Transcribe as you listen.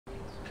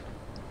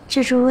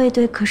这支卫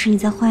队可是你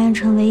在花园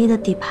城唯一的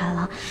底牌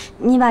了，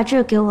你把这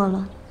个给我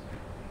了，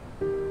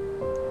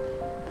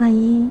万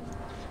一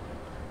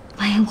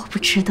我不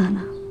值得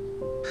呢？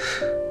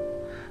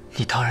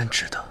你当然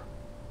值得。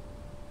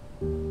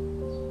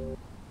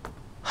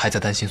还在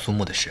担心苏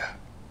木的事，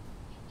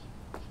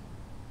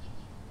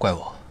怪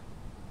我，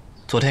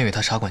昨天与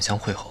他茶馆相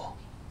会后，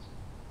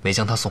没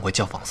将他送回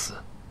教坊司。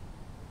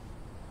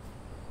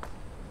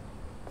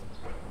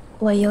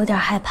我有点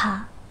害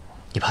怕。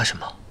你怕什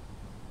么？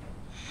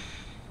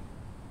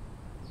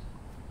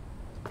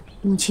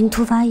母亲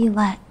突发意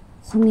外，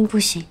昏迷不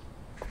醒。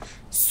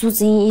苏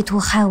子英意图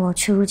害我，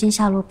却如今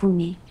下落不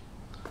明。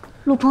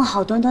陆鹏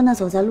好端端的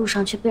走在路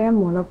上，却被人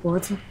抹了脖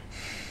子。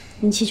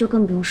林七就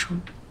更不用说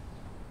了。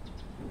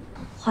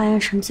花园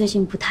城最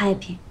近不太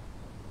平，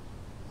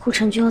护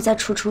城军又在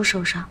楚楚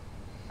手上。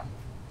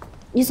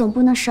你总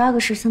不能12个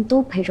师僧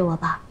都陪着我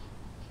吧？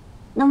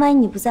那万一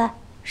你不在，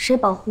谁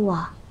保护我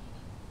啊？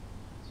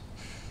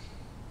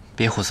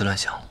别胡思乱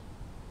想了。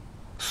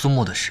苏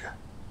木的事，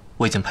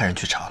我已经派人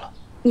去查了。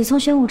你从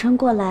玄武城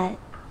过来，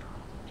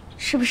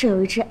是不是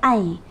有一支暗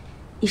影？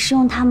你是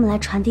用他们来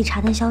传递查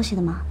探消息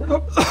的吗？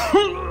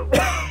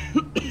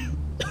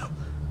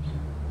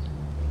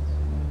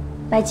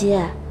白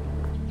吉，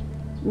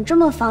你这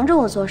么防着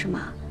我做什么？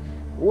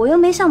我又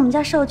没向我们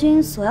家少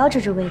君索要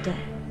这支卫队。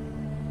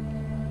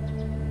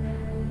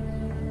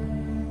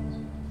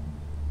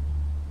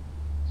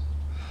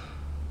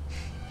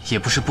也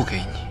不是不给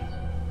你，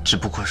只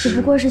不过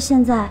是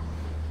现在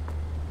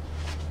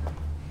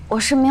我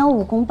是没有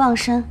武功傍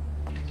身，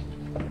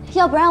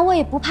要不然我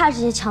也不怕这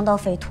些强盗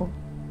匪徒。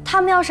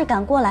他们要是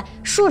敢过来，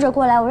竖着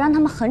过来，我让他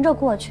们横着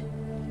过去。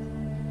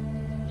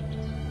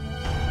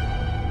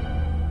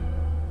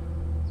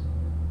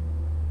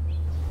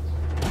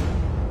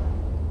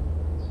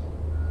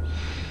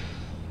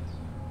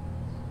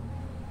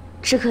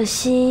只可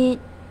惜，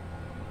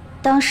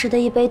当时的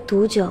一杯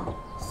毒酒，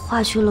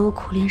化去了我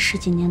苦练10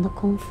几年的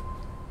功夫。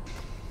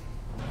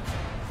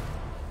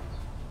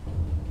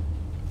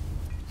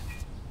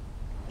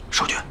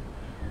少君，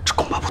这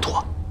恐怕不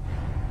妥。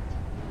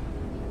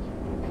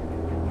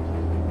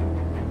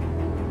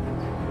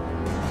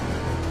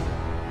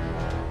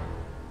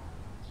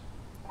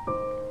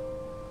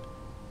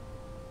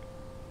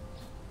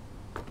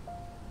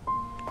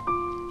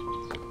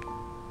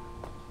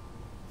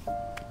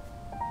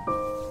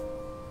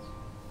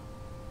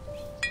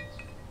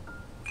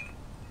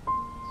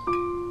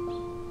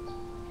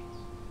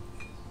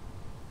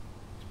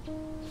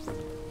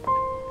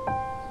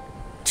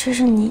这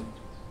是你。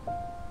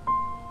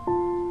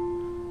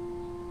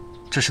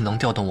这是能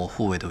调动我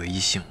护卫的唯一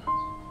信物，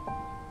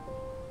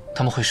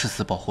他们会誓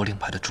死保护令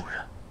牌的主人。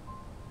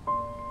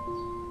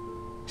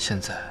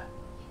现在，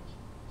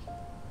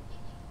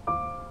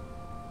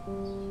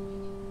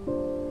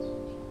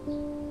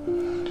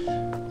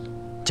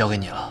交给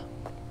你了。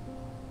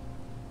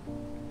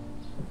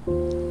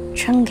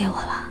真给我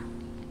了？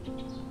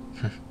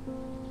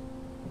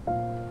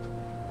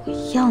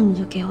我要你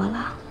就给我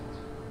了。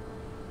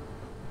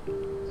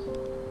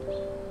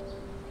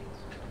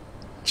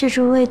这支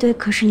卫队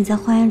可是你在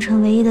花园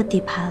城唯一的底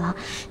牌了，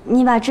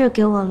你把这个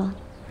给我了，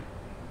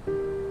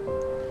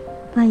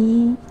万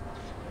一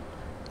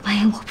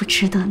我不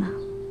值得呢？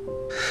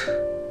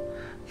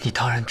你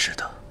当然值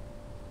得，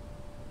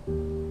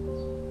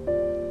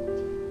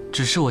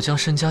只是我将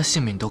身家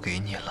性命都给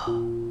你了，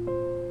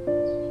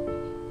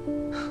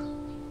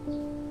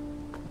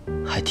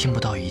还听不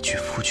到一句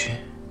夫君。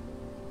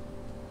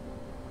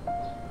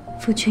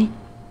夫君？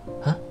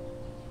啊？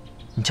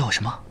你叫我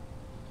什么？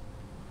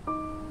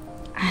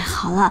哎，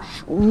好了，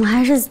我们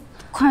还是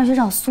快点去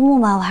找苏木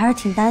吧，我还是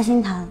挺担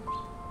心他的。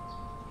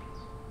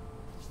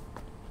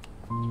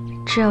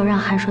只有让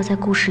韩硕在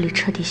故事里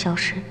彻底消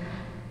失，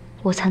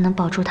我才能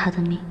保住他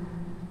的命。